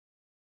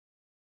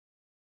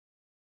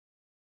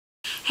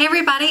Hey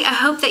everybody, I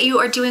hope that you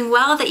are doing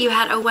well, that you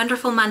had a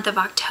wonderful month of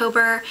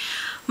October.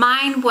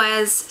 Mine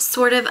was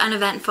sort of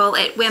uneventful.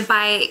 It went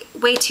by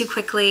way too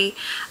quickly,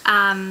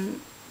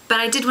 but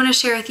I did want to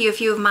share with you a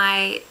few of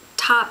my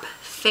top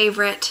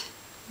favorite,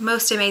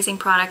 most amazing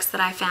products that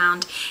I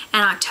found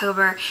in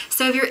October.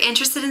 So if you're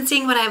interested in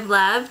seeing what I've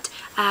loved,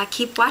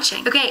 keep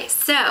watching. Okay,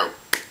 so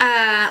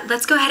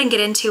let's go ahead and get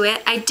into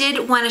it. I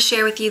did want to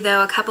share with you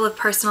though a couple of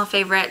personal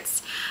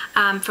favorites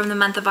from the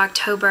month of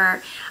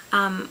October.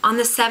 On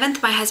the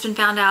 7th, my husband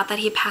found out that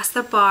he passed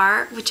the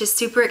bar, which is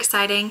super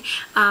exciting.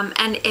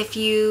 And if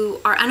you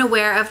are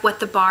unaware of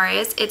what the bar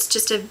is, it's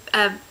just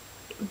a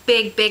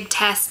big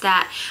test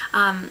that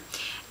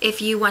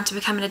if you want to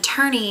become an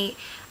attorney,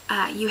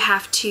 you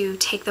have to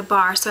take the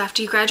bar. So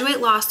after you graduate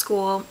law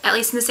school, at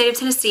least in the state of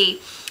Tennessee,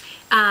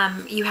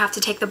 you have to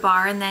take the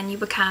bar and then you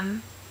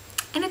become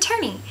an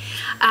attorney.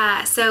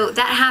 So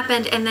that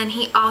happened, and then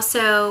he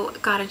also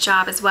got a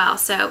job as well.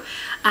 So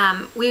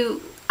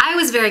I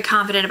was very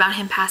confident about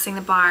him passing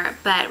the bar,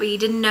 but we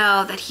didn't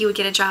know that he would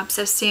get a job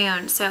so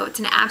soon. So it's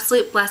an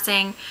absolute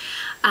blessing,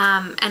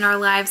 and our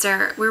lives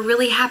we're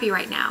really happy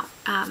right now.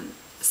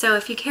 So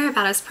if you care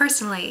about us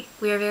personally,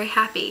 we are very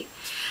happy.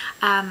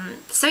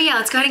 So yeah,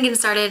 let's go ahead and get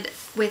started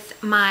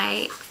with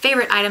my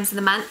favorite items of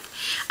the month.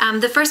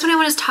 The first one I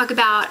want to talk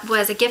about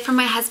was a gift from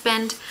my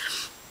husband.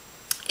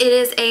 It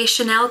is a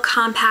Chanel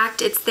compact.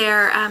 It's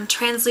their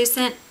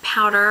translucent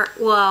powder.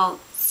 Well,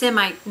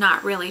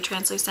 not really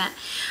translucent.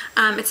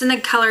 It's in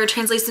the color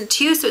translucent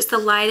 2, so it's the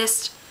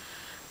lightest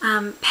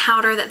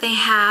powder that they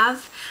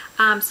have.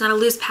 It's not a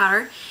loose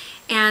powder.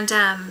 And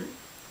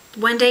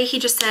one day he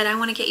just said, I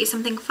want to get you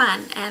something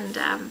fun.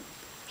 And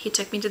he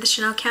took me to the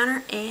Chanel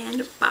counter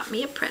and bought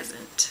me a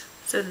present.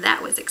 So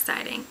that was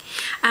exciting.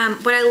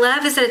 What I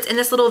love is that it's in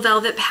this little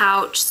velvet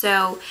pouch,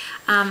 so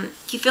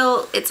you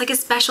feel it's like a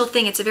special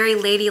thing. It's a very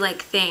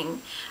ladylike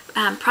thing.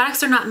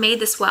 Products are not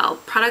made this well.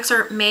 Products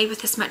aren't made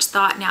with this much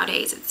thought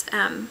nowadays. It's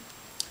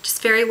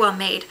just very well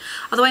made.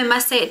 Although I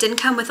must say it didn't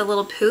come with a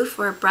little poof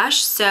or a brush,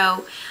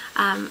 so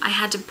I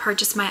had to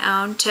purchase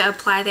my own to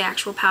apply the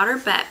actual powder,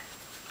 but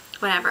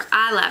whatever.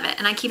 I love it,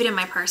 and I keep it in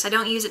my purse. I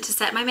don't use it to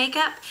set my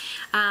makeup,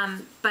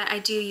 but I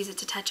do use it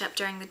to touch up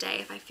during the day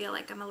if I feel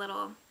like I'm a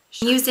little...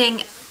 I'm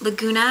using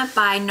Laguna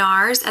by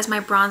NARS as my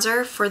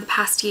bronzer for the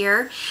past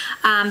year,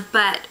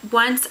 but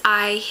once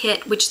I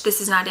hit, which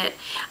this is not it,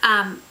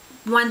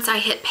 once I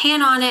hit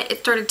pan on it, it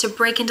started to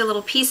break into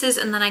little pieces,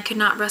 and then I could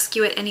not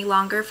rescue it any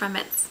longer from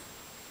its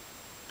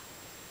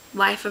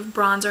life of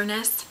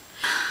bronzerness.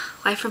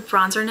 Life of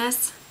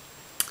bronzerness.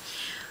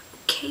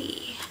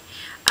 Okay.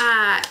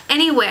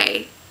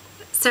 Anyway,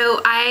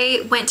 so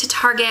I went to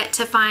Target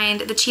to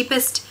find the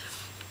cheapest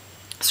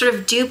sort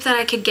of dupe that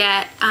I could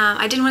get.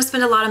 I didn't want to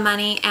spend a lot of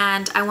money,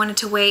 and I wanted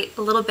to wait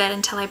a little bit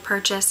until I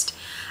purchased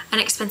an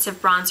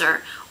expensive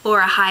bronzer or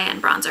a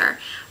high-end bronzer.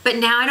 But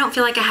now I don't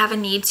feel like I have a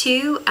need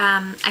to.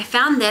 I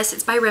found this.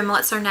 It's by Rimmel.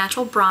 It's their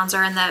natural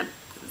bronzer, and the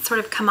sort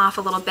of come off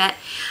a little bit.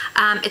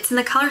 It's in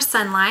the color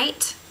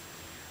Sunlight.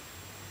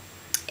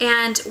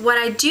 And what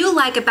I do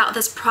like about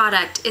this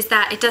product is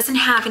that it doesn't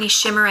have any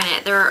shimmer in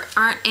it. There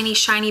aren't any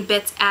shiny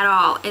bits at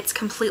all. It's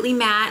completely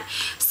matte.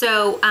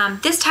 So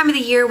this time of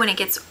the year when it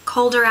gets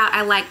colder out,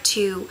 I like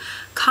to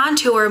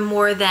contour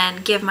more than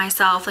give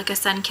myself like a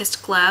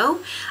sun-kissed glow.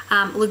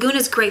 Laguna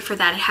is great for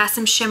that. It has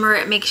some shimmer.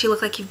 It makes you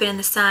look like you've been in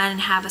the sun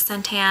and have a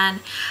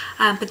suntan.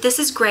 But this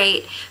is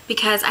great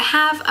because I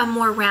have a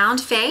more round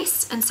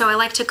face, and so I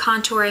like to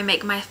contour and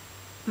make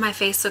my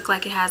face look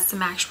like it has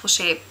some actual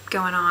shape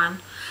going on.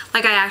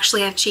 Like I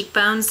actually have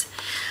cheekbones.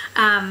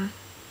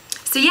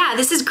 So yeah,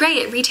 this is great.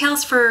 It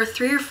retails for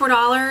 $3 or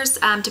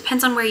 $4.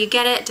 Depends on where you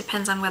get it.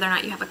 Depends on whether or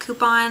not you have a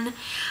coupon.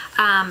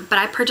 But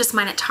I purchased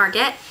mine at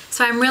Target.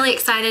 So I'm really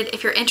excited.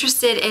 If you're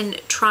interested in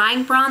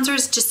trying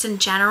bronzers just in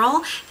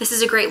general, this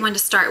is a great one to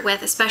start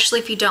with, especially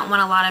if you don't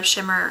want a lot of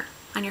shimmer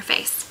on your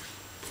face.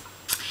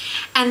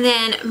 And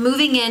then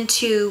moving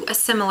into a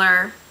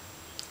similar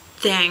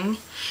thing,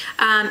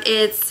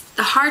 it's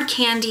the Hard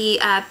Candy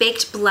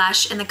Baked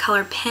Blush in the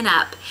color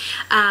Pinup.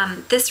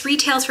 This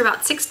retails for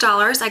about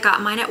 $6. I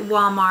got mine at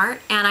Walmart,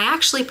 and I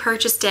actually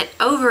purchased it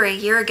over a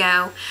year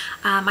ago.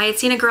 I had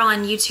seen a girl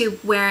on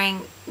YouTube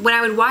wearing, when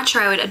I would watch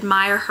her, I would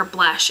admire her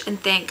blush and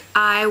think,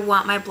 I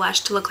want my blush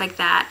to look like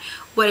that.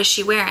 What is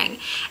she wearing?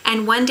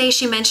 And one day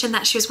she mentioned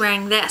that she was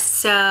wearing this,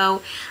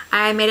 so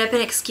I made up an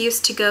excuse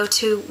to go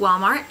to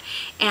Walmart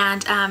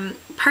and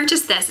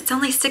purchase this. It's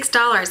only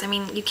 $6. I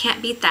mean, you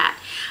can't beat that.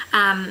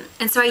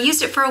 And so I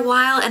used it for a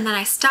while, and then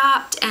I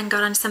stopped and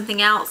got on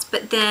something else,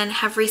 but then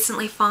have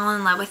recently fallen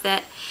in love with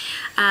it.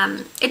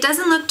 It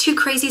doesn't look too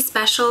crazy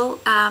special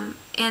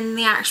in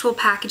the actual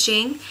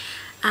packaging.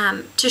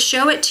 To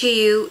show it to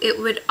you, it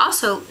would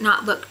also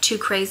not look too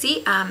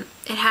crazy.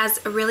 It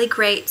has a really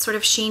great sort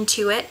of sheen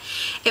to it.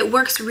 It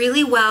works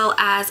really well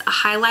as a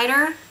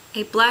highlighter,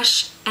 a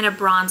blush, and a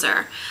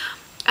bronzer.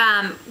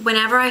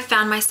 Whenever I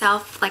found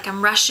myself like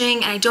I'm rushing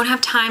and I don't have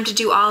time to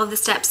do all of the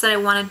steps that I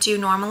want to do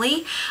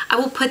normally, I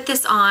will put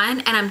this on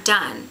and I'm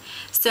done.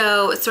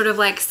 So it's sort of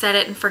like set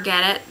it and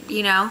forget it,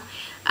 you know.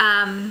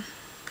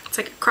 It's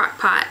like a crock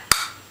pot.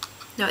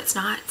 No, it's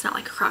not. It's not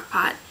like a crock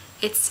pot.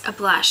 It's a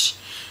blush.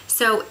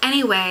 So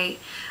anyway,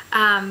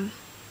 I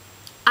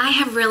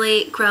have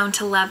really grown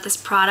to love this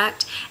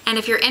product, and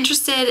if you're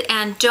interested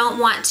and don't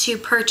want to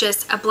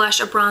purchase a blush,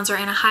 a bronzer,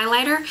 and a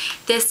highlighter,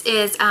 this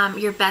is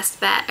your best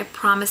bet, I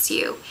promise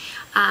you.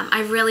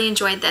 I really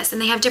enjoyed this,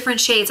 and they have different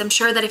shades. I'm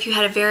sure that if you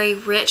had a very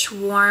rich,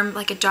 warm,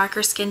 like a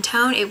darker skin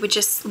tone, it would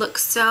just look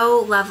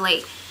so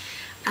lovely.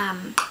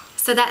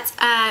 So that's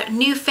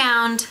new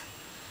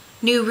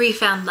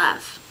refound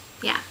love.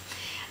 Yeah.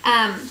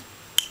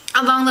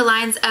 Along the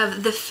lines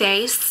of the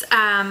face,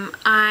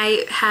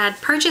 I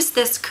had purchased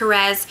this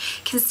Korres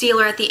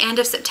concealer at the end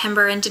of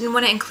September and didn't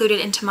want to include it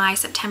into my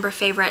September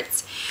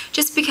favorites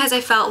just because I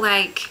felt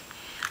like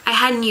I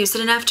hadn't used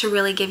it enough to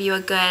really give you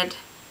a good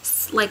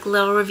like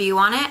little review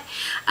on it.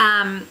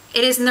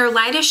 It is in their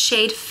lightest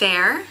shade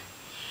Fair,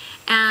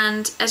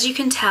 and as you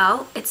can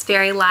tell, it's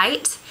very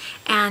light,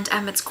 and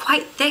it's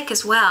quite thick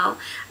as well.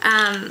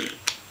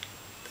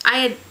 I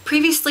had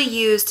previously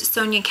used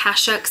Sonia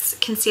Kashuk's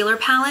concealer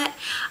palette.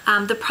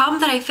 The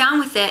problem that I found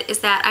with it is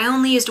that I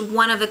only used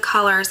one of the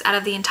colors out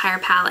of the entire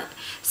palette.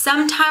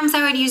 Sometimes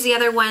I would use the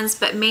other ones,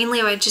 but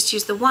mainly I would just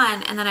use the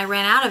one, and then I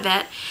ran out of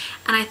it.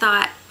 And I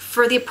thought,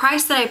 for the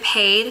price that I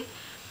paid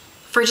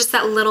for just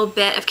that little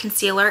bit of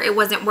concealer, it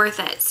wasn't worth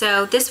it.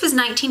 So this was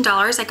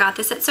 $19. I got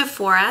this at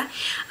Sephora.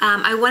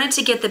 I wanted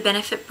to get the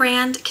Benefit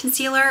brand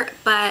concealer,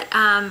 but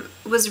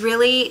was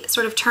really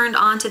sort of turned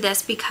on to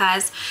this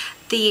because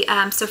the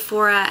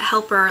Sephora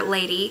helper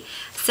lady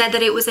said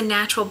that it was a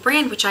natural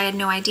brand, which I had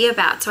no idea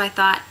about. So I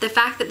thought the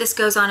fact that this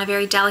goes on a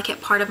very delicate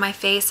part of my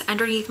face,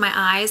 underneath my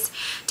eyes,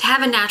 to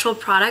have a natural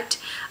product,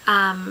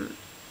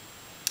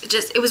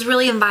 it was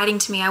really inviting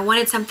to me. I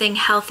wanted something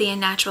healthy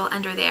and natural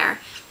under there.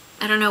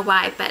 I don't know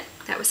why, but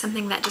that was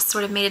something that just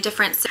sort of made a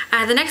difference.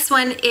 The next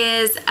one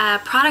is a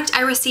product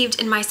I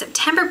received in my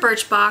September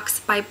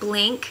Birchbox by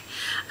Blinc.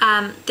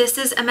 This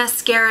is a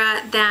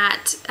mascara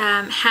that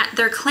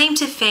their claim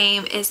to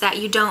fame is that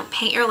you don't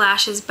paint your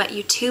lashes, but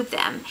you tube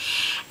them.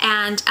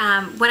 And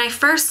when I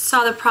first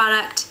saw the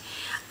product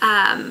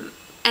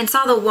and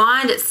saw the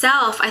wand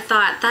itself, I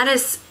thought, that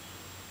is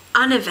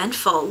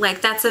uneventful.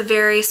 Like, that's a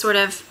very sort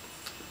of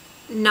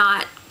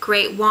not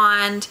great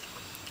wand.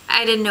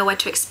 I didn't know what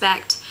to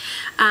expect.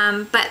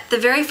 But the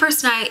very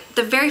first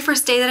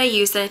day that I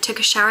used it, I took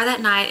a shower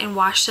that night and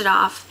washed it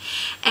off.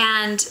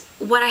 And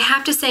what I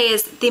have to say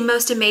is the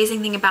most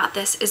amazing thing about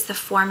this is the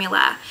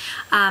formula.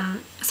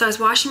 So I was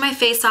washing my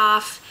face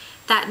off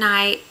that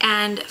night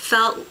and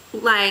felt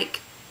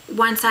like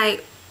once I,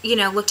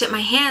 looked at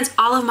my hands,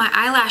 all of my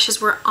eyelashes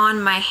were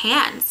on my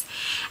hands.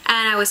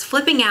 And I was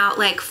flipping out,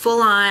 like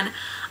full on,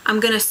 I'm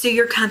gonna sue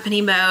your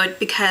company mode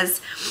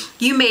because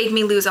you made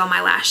me lose all my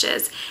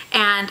lashes.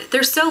 And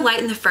they're so light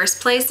in the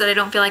first place that I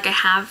don't feel like I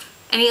have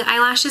any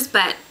eyelashes,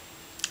 but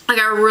like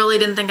I really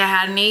didn't think I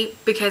had any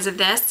because of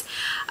this.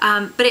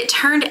 But it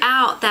turned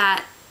out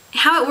that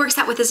how it works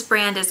out with this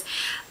brand is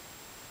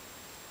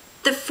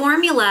the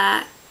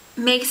formula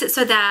makes it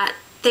so that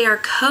they are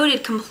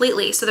coated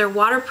completely. So they're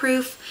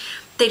waterproof,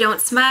 they don't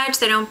smudge,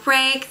 they don't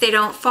break, they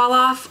don't fall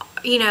off,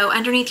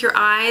 underneath your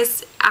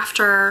eyes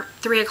after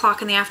 3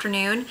 o'clock in the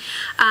afternoon.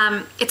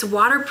 It's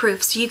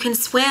waterproof, so you can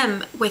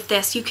swim with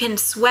this, you can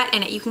sweat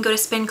in it, you can go to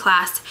spin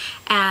class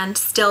and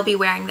still be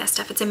wearing this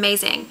stuff. It's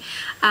amazing.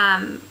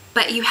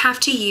 But you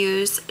have to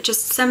use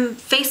just some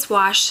face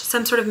wash,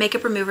 some sort of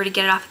makeup remover to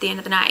get it off at the end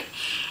of the night.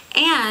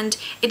 And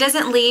it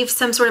doesn't leave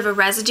some sort of a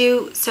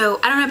residue.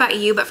 So I don't know about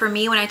you, but for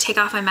me, when I take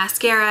off my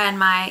mascara and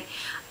my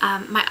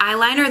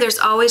eyeliner, there's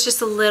always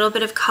just a little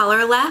bit of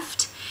color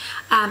left.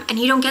 And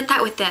you don't get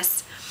that with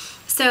this.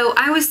 So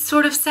I was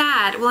sort of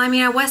sad. Well, I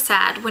mean, I was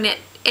sad when it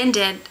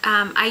ended.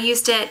 I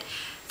used it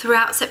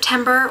throughout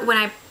September when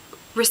I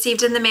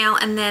received it in the mail,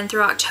 and then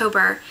through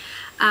October.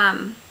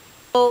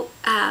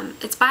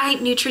 It's by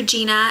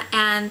Neutrogena,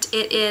 and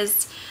it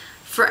is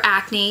for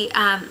acne.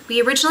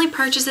 We originally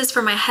purchased this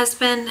for my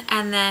husband,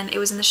 and then it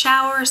was in the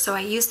shower, so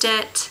I used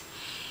it.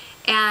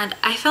 And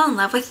I fell in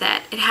love with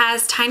it. It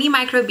has tiny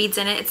micro beads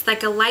in it. It's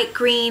like a light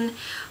green,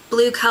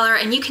 blue color,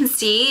 and you can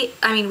see,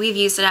 I mean, we've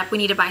used it up. We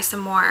need to buy some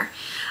more.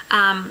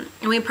 And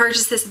we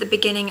purchased this at the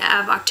beginning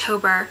of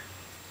October.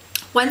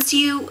 Once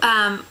you,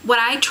 what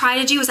I try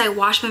to do is I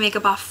wash my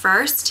makeup off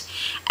first,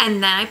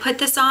 and then I put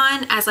this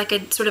on as like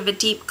a sort of a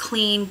deep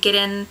clean, get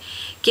in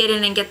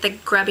and get the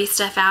grubby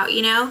stuff out,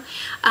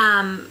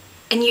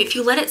 and if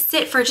you let it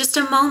sit for just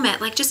a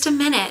moment, like just a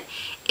minute,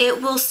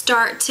 it will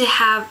start to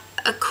have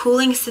a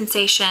cooling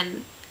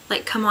sensation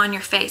like come on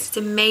your face. It's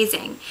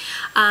amazing.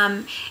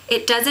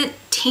 It doesn't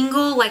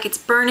tingle like it's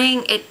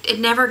burning. It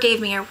never gave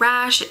me a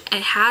rash. It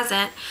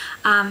hasn't.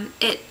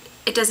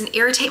 It doesn't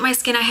irritate my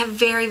skin. I have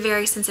very,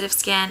 very sensitive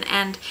skin,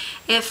 and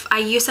if I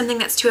use something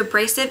that's too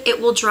abrasive,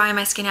 it will dry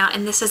my skin out,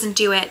 and this doesn't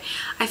do it.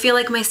 I feel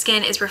like my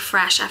skin is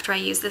refreshed after I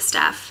use this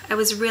stuff. I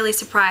was really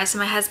surprised,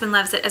 and my husband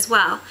loves it as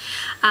well.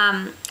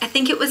 I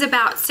think it was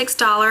about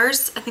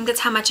 $6. I think that's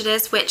how much it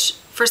is, which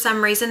for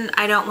some reason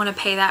I don't want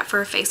to pay that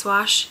for a face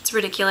wash. It's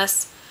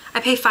ridiculous. I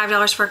pay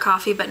 $5 for a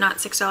coffee, but not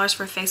 $6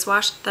 for a face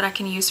wash that I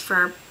can use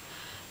for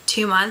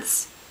 2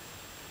 months.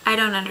 I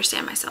don't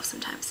understand myself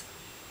sometimes.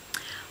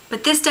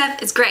 But this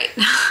stuff is great.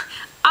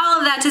 All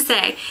of that to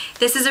say,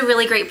 this is a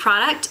really great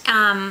product,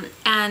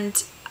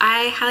 and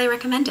I highly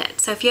recommend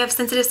it. So if you have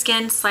sensitive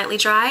skin, slightly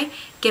dry,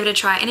 give it a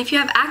try. And if you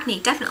have acne,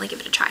 definitely give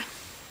it a try.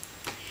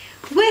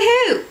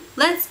 Woohoo!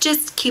 Let's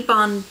just keep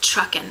on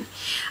trucking.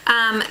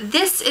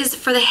 This is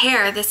for the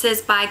hair. This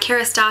is by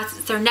Kerastase.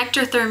 It's their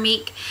Nectar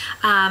Thermique.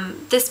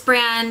 This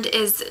brand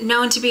is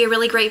known to be a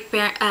really great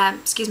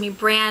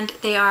brand.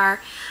 They are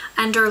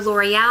under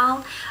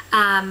L'Oreal.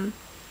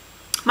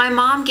 My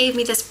mom gave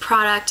me this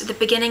product at the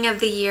beginning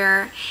of the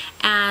year,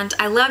 and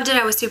I loved it.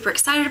 I was super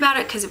excited about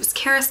it because it was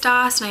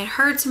Kerastase, and I had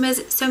heard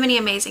so many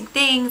amazing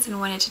things and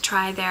wanted to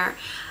try their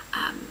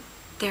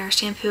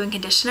shampoo and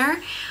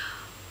conditioner.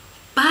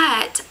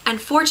 But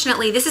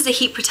unfortunately, this is a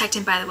heat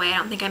protectant, by the way. I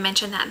don't think I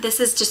mentioned that. This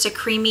is just a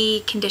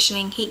creamy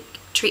conditioning heat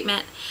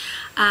treatment.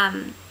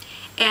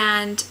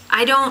 And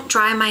I don't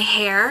dry my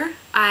hair.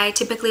 I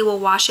typically will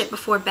wash it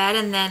before bed,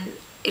 and then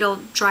it'll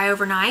dry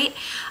overnight.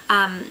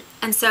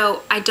 And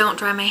so I don't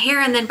dry my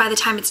hair, and then by the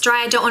time it's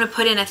dry, I don't want to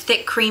put in a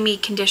thick, creamy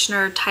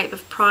conditioner type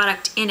of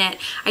product in it.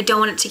 I don't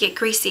want it to get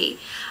greasy.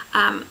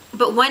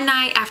 But one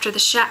night after I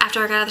got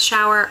out of the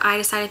shower, I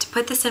decided to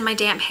put this in my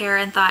damp hair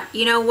and thought,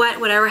 you know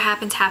what, whatever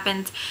happens,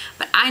 happens.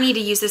 But I need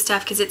to use this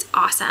stuff because it's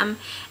awesome,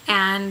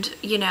 and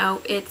you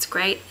know, it's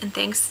great and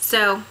things.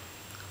 So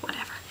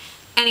whatever.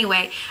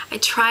 Anyway, I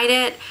tried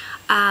it.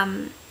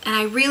 And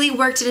I really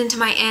worked it into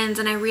my ends,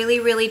 and I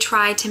really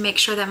tried to make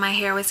sure that my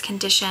hair was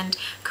conditioned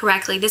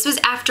correctly. This was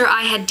after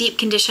I had deep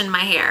conditioned my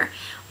hair,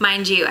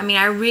 mind you. I mean,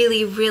 I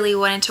really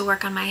wanted to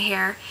work on my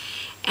hair,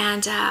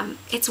 and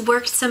it's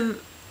worked some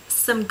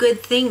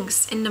good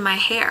things into my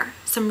hair,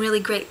 some really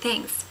great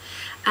things.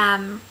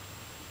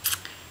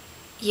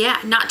 Yeah,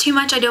 not too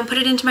much. I don't put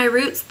it into my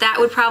roots. That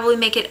would probably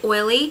make it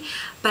oily,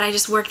 but I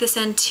just work this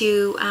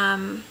into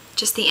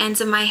just the ends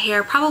of my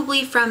hair,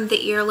 probably from the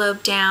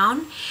earlobe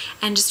down,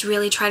 and just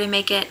really try to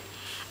make it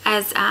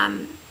as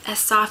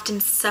soft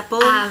and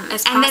supple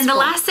as possible. And then the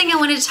last thing I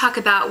wanted to talk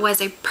about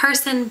was a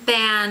person,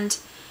 band,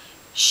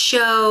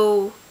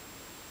 show,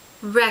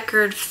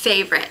 record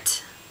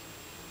favorite.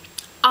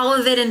 All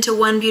of it into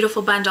one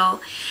beautiful bundle,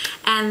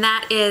 and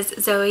that is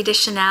Zooey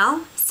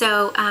Deschanel.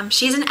 So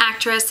she's an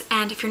actress,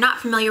 and if you're not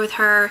familiar with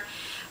her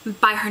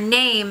by her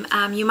name,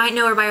 you might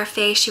know her by her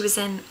face. She was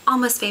in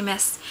Almost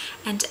Famous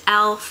and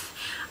Elf.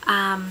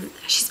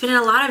 She's been in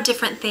a lot of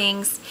different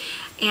things,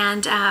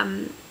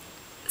 and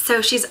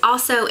so she's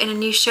also in a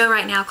new show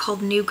right now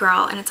called New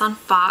Girl, and it's on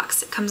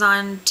Fox. It comes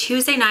on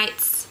Tuesday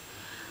nights,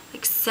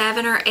 like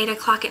 7 or 8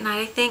 o'clock at night,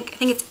 I think. I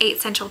think it's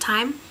 8 Central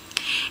Time.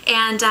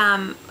 And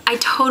I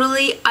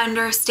totally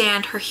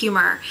understand her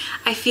humor.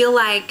 I feel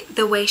like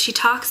the way she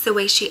talks, the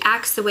way she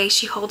acts, the way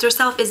she holds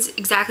herself is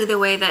exactly the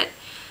way that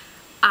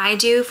I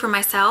do for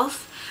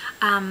myself.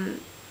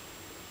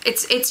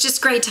 It's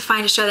just great to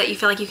find a show that you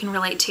feel like you can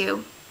relate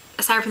to,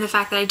 aside from the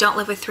fact that I don't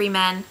live with 3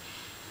 men,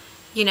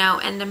 you know,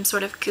 and I'm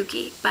sort of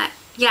kooky. But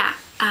yeah,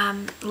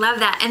 love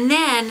that. And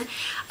then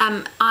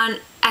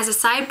as a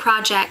side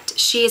project,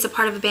 she is a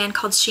part of a band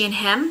called She and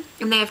Him,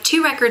 and they have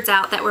 2 records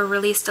out that were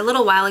released a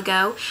little while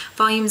ago,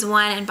 Volumes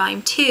 1 and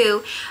Volume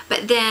 2,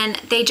 but then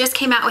they just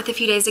came out with a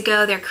few days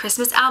ago their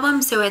Christmas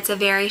album, so it's a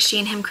very She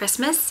and Him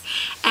Christmas,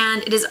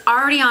 and it is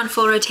already on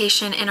full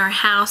rotation in our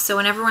house, so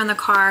whenever we're in the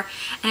car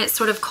and it's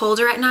sort of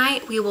colder at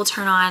night, we will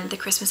turn on the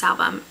Christmas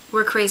album.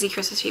 We're crazy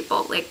Christmas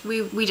people, like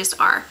we just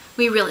are.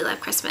 We really love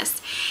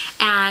Christmas,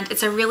 and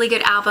it's a really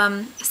good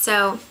album,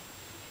 so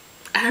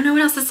I don't know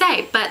what else to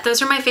say, but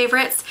those are my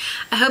favorites.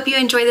 I hope you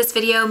enjoyed this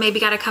video, maybe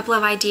got a couple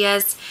of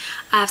ideas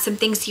of some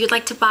things you'd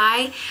like to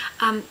buy.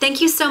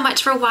 Thank you so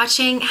much for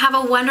watching. Have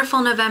a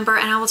wonderful November,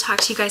 and I will talk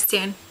to you guys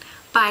soon.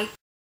 Bye.